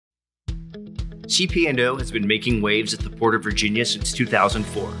CP&O has been making waves at the Port of Virginia since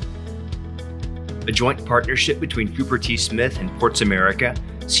 2004. A joint partnership between Cooper T. Smith and Ports America,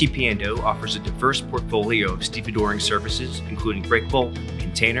 CP&O offers a diverse portfolio of stevedoring services, including break bulk,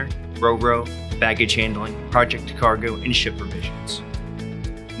 container, ro-ro, baggage handling, project cargo, and ship provisions.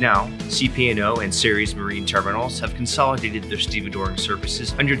 Now, CP&O and Ceres marine terminals have consolidated their stevedoring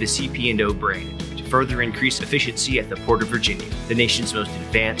services under the CP&O brand to further increase efficiency at the Port of Virginia, the nation's most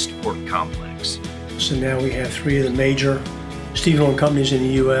advanced port complex. So now we have 3 of the major stevedoring companies in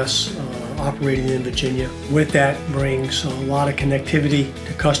the U.S. Operating in Virginia. With that brings a lot of connectivity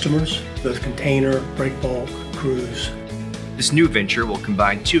to customers, both container, break bulk, cruise. This new venture will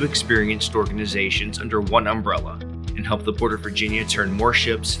combine 2 experienced organizations under one umbrella and help the Port of Virginia turn more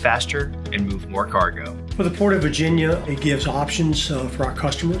ships faster and move more cargo. For the Port of Virginia, it gives options for our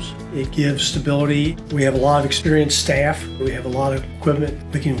customers. It gives stability. We have a lot of experienced staff. We have a lot of equipment.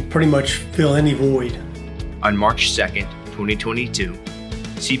 We can pretty much fill any void. On March 2nd, 2022,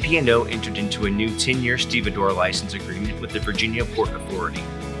 CP&O entered into a new 10-year stevedore license agreement with the Virginia Port Authority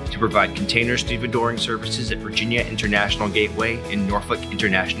to provide container stevedoring services at Virginia International Gateway and Norfolk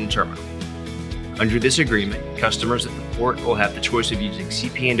International Terminal. Under this agreement, customers at the port will have the choice of using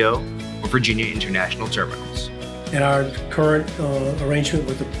CP&O or Virginia International Terminals. And our current arrangement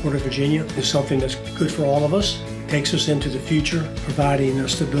with the Port of Virginia is something that's good for all of us. It takes us into the future, providing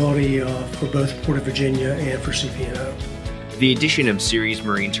stability for both Port of Virginia and for CP&O. The addition of Ceres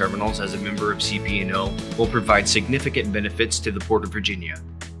Marine Terminals as a member of CP&O will provide significant benefits to the Port of Virginia,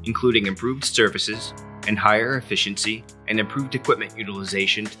 including improved services and higher efficiency and improved equipment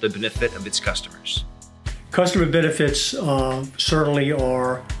utilization to the benefit of its customers. Customer benefits certainly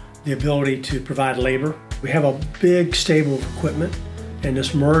are the ability to provide labor. We have a big stable of equipment, and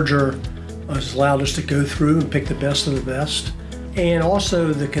this merger has allowed us to go through and pick the best of the best. And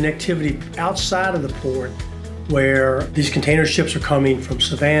also the connectivity outside of the port, where these container ships are coming from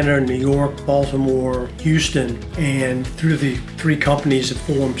Savannah, New York, Baltimore, Houston, and through the 3 companies that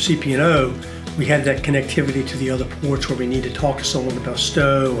form CP&O, we had that connectivity to the other ports where we need to talk to someone about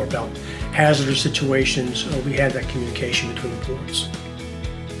stow or about hazardous situations. We had that communication between the ports.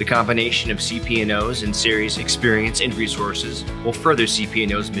 The combination of CP&O's and Ceres experience and resources will further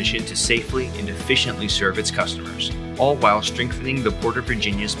CP&O's mission to safely and efficiently serve its customers, all while strengthening the Port of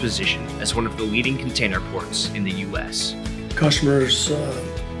Virginia's position as one of the leading container ports in the U.S. Customers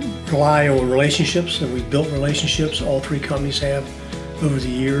rely on relationships, and we've built relationships, all 3 companies have, over the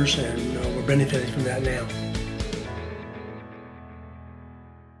years, and we're benefiting from that now.